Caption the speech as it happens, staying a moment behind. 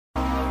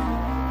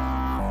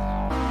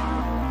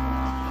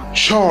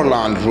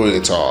Shoreland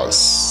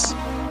Realtors.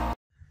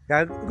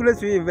 Good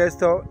to you,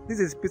 investor. This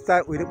is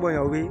Peter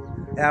Way.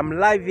 I am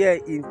live here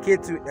in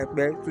K2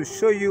 Ekpe to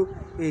show you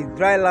a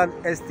dry land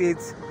estate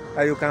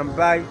that you can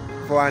buy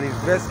for an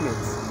investment.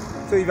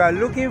 So if you are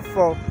looking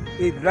for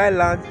a dry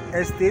land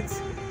estate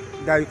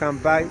that you can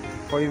buy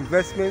for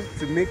investment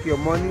to make your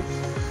money,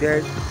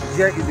 then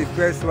here is the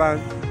best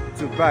one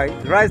to buy.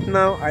 Right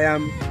now I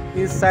am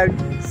inside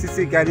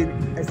Citi Garden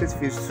Estate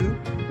Phase 2.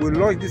 We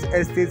launched this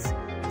estate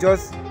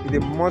just in the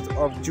month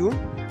of June,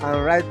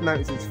 and right now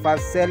it is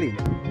fast selling.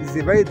 It's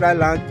a very dry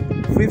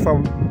land, free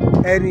from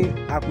any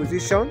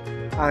acquisition,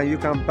 and you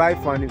can buy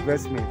for an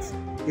investment.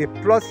 A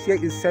plot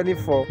here is selling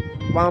for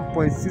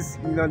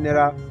 1.6 million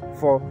naira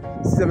for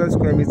 600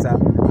 square meter,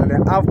 and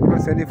a half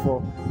plot selling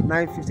for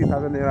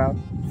 950,000 naira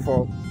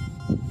for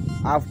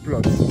half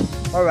plot.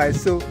 Alright,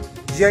 so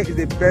here is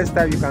the best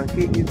time you can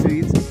key into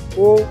it.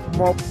 All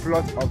more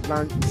plot of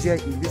land here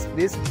in this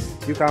place.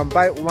 You can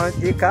buy 1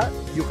 acre,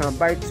 you can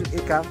buy 2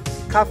 acre,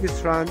 carve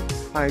it round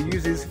and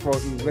use this for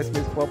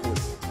investment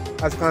purpose.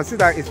 As you can see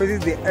that it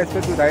faces the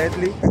expressway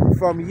directly.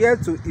 From here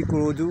to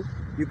Ikorodu,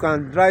 you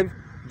can drive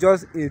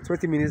just a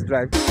 20 minutes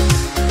drive.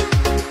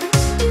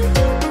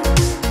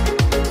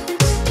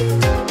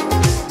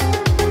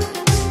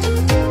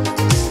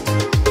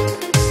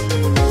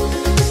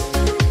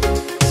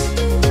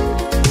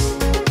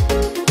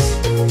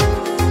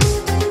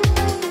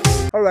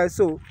 Alright,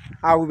 so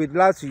I will be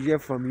glad to hear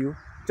from you.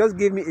 Just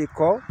give me a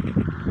call.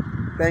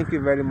 Thank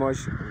you very much.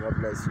 God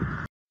bless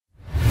you.